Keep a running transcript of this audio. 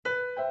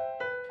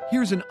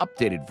Here's an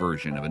updated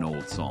version of an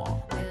old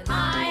song.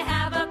 I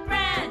have a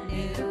brand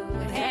new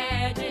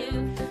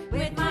hairdo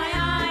with my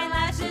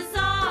eyelashes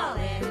all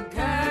in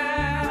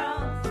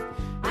curls.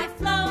 I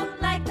float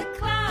like the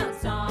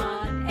clouds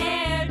on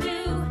air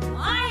dew.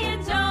 I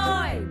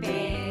enjoy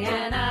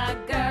being a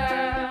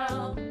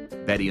girl.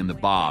 Betty and the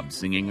Bobs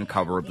singing a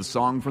cover of the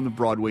song from the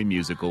Broadway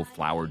musical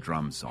Flower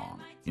Drum Song.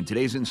 In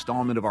today's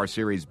installment of our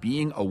series,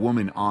 Being a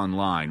Woman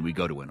Online, we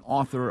go to an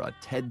author, a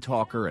TED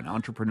talker, an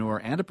entrepreneur,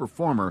 and a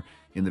performer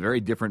in the very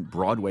different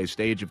Broadway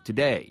stage of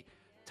today.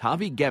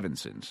 Tavi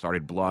Gevinson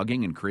started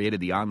blogging and created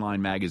the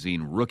online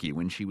magazine Rookie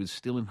when she was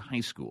still in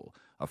high school,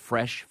 a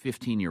fresh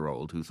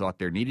 15-year-old who thought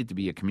there needed to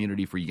be a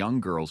community for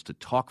young girls to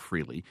talk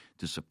freely,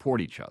 to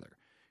support each other.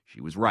 She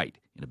was right,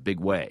 in a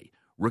big way.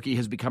 Rookie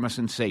has become a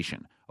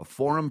sensation, a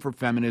forum for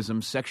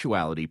feminism,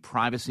 sexuality,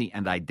 privacy,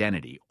 and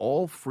identity,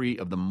 all free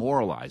of the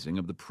moralizing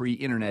of the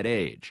pre-internet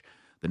age.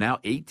 The now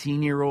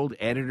 18-year-old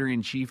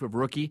editor-in-chief of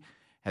Rookie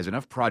has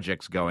enough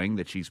projects going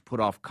that she's put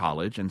off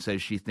college and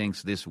says she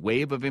thinks this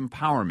wave of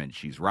empowerment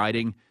she's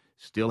riding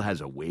still has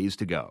a ways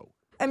to go.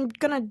 I'm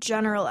going to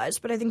generalize,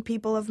 but I think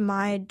people of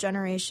my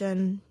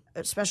generation,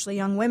 especially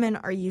young women,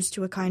 are used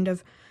to a kind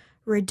of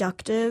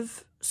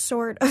reductive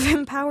sort of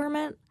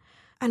empowerment.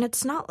 And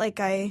it's not like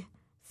I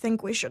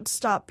think we should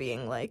stop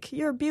being like,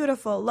 you're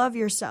beautiful, love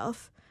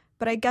yourself.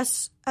 But I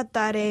guess at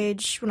that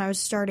age, when I was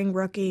starting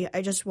Rookie,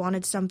 I just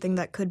wanted something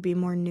that could be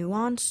more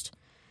nuanced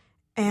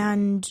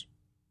and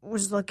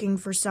was looking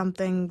for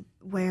something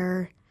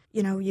where,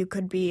 you know, you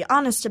could be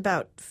honest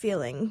about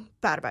feeling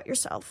bad about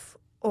yourself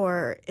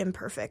or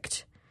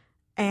imperfect.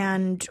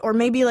 Or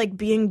maybe like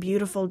being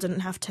beautiful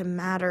didn't have to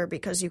matter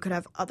because you could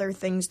have other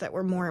things that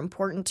were more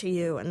important to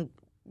you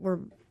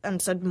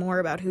and said more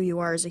about who you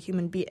are as a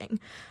human being.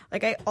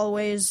 Like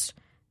this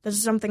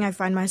is something I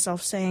find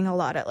myself saying a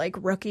lot at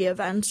like Rookie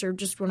events or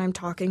just when I'm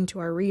talking to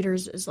our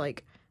readers is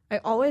like, I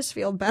always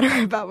feel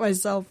better about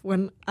myself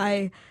when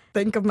I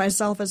think of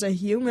myself as a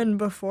human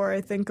before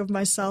I think of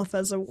myself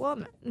as a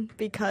woman,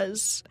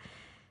 because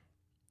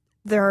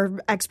there are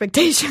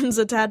expectations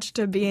attached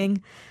to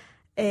being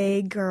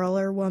a girl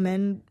or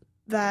woman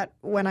that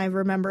when I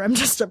remember I'm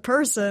just a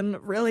person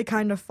really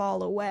kind of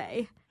fall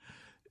away.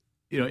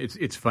 You know,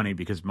 it's funny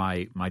because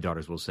my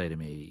daughters will say to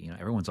me, you know,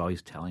 everyone's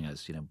always telling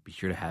us, you know, be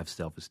sure to have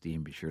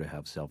self-esteem, be sure to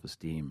have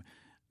self-esteem,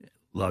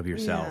 love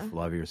yourself,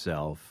 love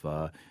yourself,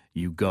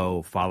 you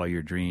go, follow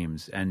your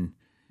dreams. And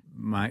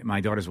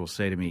my daughters will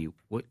say to me,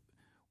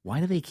 why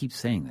do they keep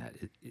saying that?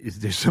 Is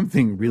there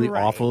something really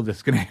awful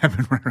that's going to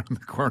happen right around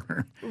the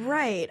corner?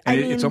 Right. And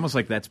it's almost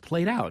like that's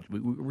played out.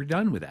 We're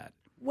done with that.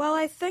 Well,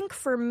 I think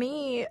for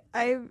me,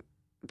 I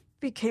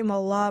became a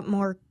lot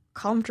more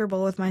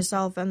comfortable with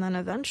myself and then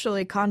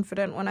eventually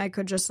confident when I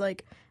could just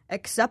like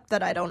accept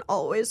that I don't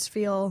always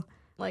feel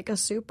like a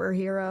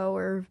superhero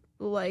or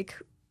like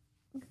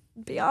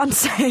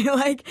Beyonce.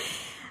 Like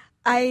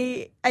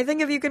I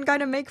think if you can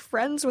kind of make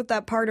friends with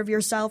that part of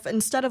yourself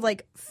instead of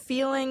like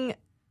feeling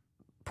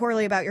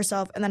poorly about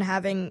yourself and then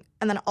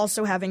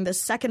also having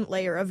this second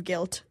layer of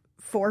guilt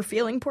for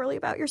feeling poorly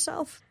about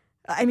yourself.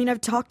 I mean, I've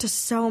talked to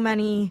so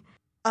many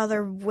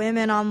other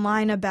women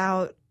online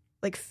about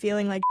like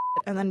feeling like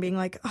and then being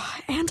like, oh,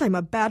 and I'm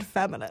a bad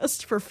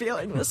feminist for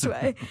feeling this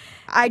way.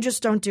 I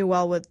just don't do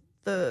well with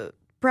the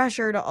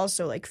pressure to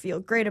also like feel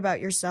great about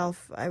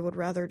yourself. I would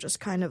rather just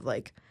kind of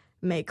like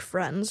make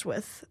friends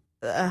with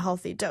a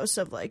healthy dose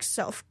of like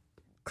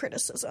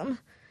self-criticism.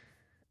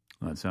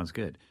 Well, that sounds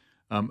good.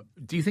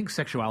 Do you think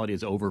sexuality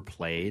is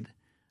overplayed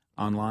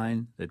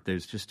online, that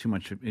there's just too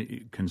much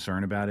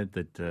concern about it,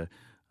 that the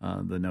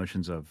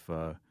notions of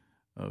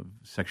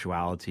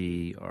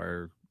sexuality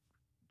are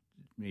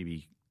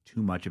maybe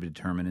too much of a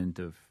determinant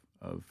of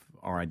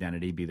our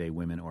identity, be they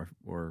women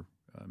or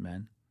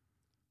men?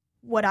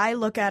 What I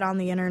look at on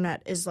the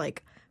internet is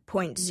like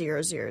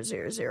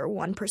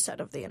 0.00001%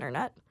 of the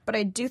internet. But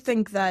I do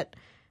think that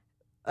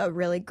a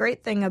really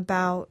great thing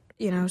about,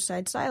 you know,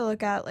 sites I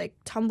look at like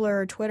Tumblr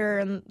or Twitter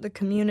and the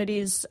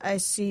communities I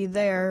see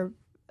there,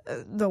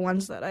 the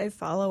ones that I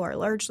follow are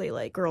largely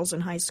like girls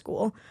in high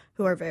school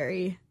who are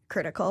very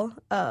critical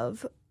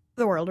of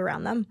the world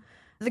around them.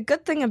 The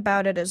good thing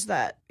about it is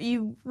that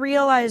you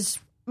realize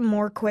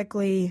more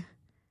quickly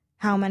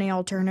how many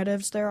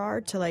alternatives there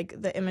are to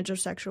like the image of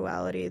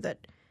sexuality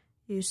that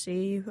you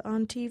see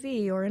on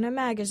TV or in a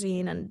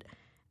magazine, and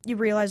you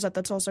realize that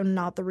that's also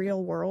not the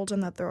real world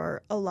and that there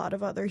are a lot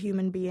of other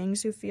human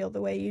beings who feel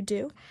the way you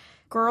do.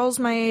 Girls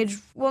my age,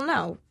 well,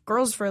 no,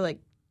 girls for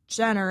like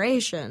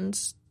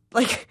generations,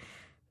 like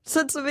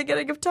since the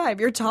beginning of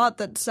time, you're taught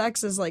that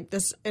sex is like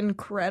this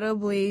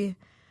incredibly,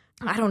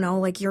 I don't know,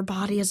 like your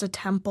body is a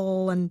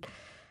temple and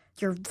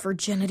your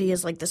virginity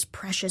is like this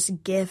precious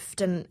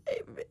gift and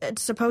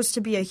it's supposed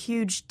to be a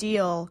huge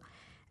deal.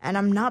 And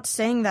I'm not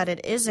saying that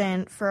it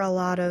isn't for a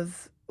lot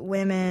of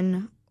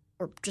women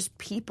or just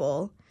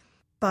people,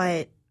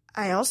 but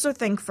I also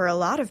think for a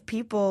lot of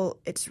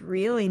people it's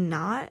really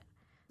not.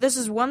 This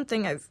is one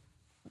thing I've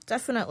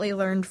definitely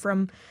learned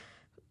from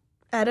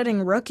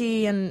editing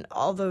Rookie and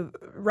all the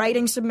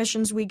writing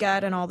submissions we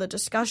get and all the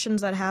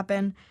discussions that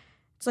happen,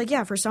 it's like,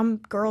 yeah, for some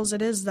girls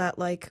it is that,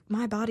 like,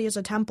 my body is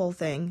a temple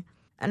thing.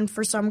 And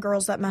for some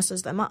girls that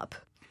messes them up.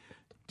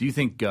 Do you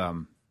think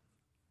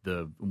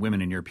the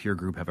women in your peer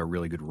group have a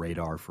really good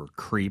radar for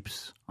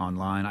creeps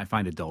online? I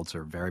find adults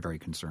are very, very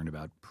concerned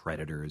about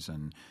predators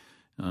and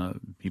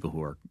people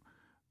who are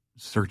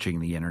searching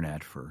the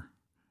internet for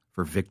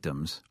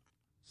victims.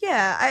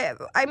 Yeah,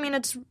 I mean,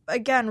 it's,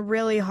 again,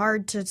 really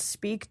hard to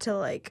speak to,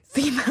 like,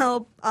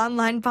 female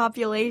online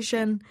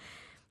population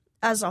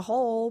as a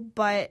whole,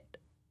 but,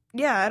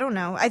 yeah, I don't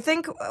know.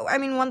 I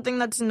mean, one thing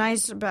that's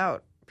nice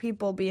about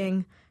people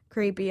being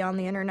creepy on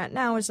the internet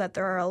now is that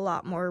there are a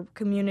lot more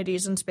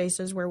communities and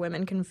spaces where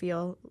women can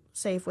feel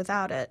safe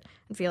without it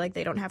and feel like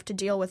they don't have to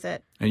deal with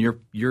it. And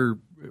your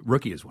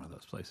Rookie is one of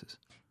those places.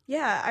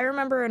 Yeah, I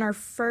remember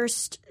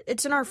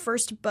it's in our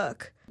first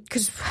book,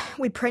 because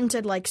we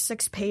printed like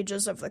 6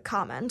 pages of the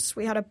comments.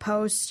 We had a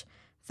post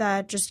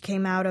that just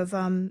came out of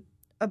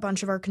a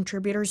bunch of our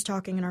contributors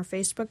talking in our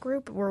Facebook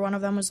group, where one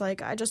of them was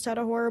like, I just had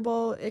a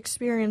horrible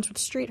experience with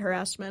street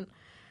harassment.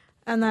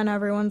 And then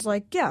everyone's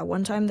like, yeah,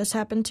 one time this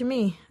happened to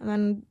me. And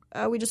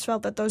then we just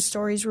felt that those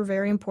stories were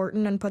very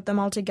important and put them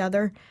all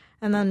together.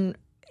 And then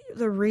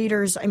the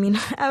readers, I mean,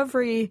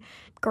 every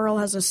girl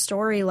has a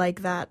story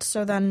like that.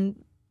 So then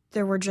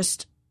there were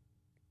just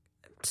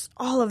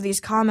all of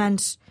these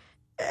comments.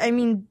 I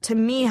mean, to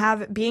me,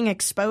 being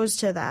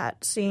exposed to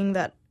that, seeing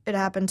that it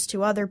happens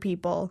to other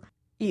people,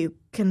 you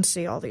can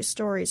see all these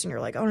stories and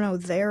you're like, oh no,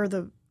 they're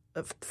the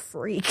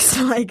freaks.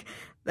 Like,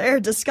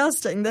 they're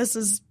disgusting. This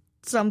is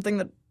something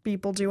that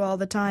people do all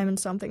the time and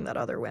something that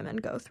other women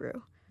go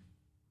through.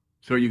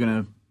 So are you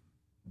going to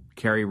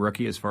carry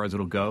Rookie as far as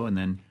it'll go and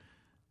then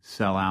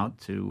sell out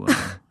to,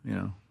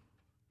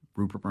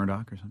 Rupert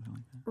Murdoch or something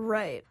like that?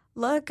 Right.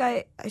 Look,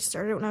 I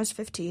started when I was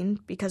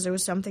 15 because it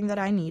was something that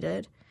I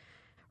needed.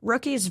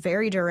 Rookie is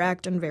very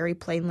direct and very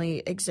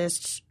plainly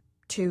exists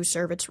to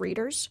serve its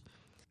readers.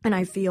 And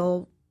I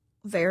feel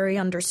very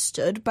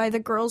understood by the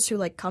girls who,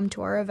 like, come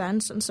to our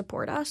events and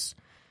support us.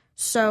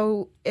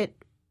 So it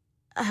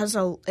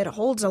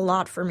holds a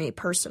lot for me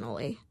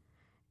personally.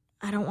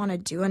 I don't want to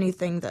do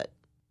anything that,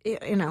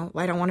 I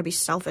don't want to be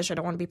selfish. I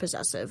don't want to be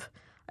possessive.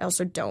 I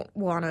also don't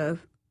want to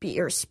be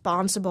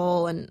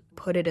irresponsible and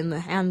put it in the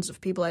hands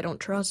of people I don't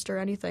trust or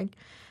anything.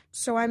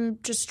 So I'm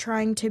just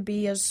trying to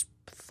be as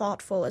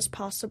thoughtful as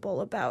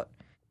possible about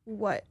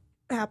what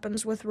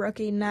happens with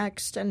Rookie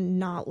next and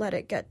not let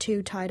it get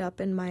too tied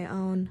up in my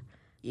own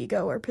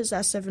ego or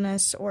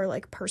possessiveness or,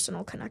 like,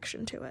 personal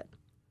connection to it.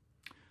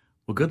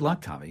 Well, good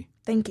luck, Tavi.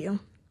 Thank you.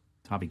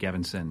 Tavi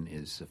Gevinson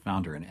is the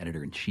founder and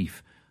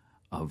editor-in-chief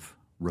of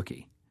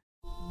Rookie.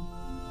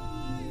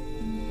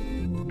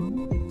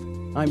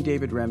 I'm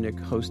David Remnick,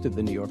 host of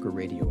the New Yorker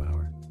Radio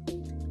Hour.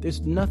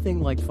 There's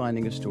nothing like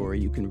finding a story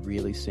you can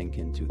really sink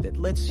into that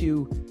lets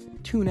you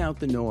tune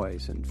out the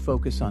noise and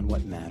focus on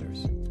what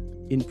matters.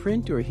 In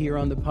print or here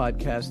on the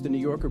podcast, the New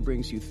Yorker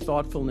brings you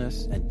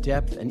thoughtfulness and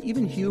depth and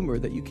even humor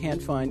that you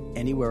can't find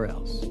anywhere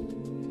else.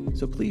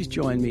 So please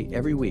join me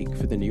every week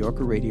for the New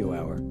Yorker Radio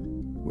Hour,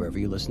 wherever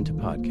you listen to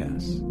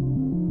podcasts.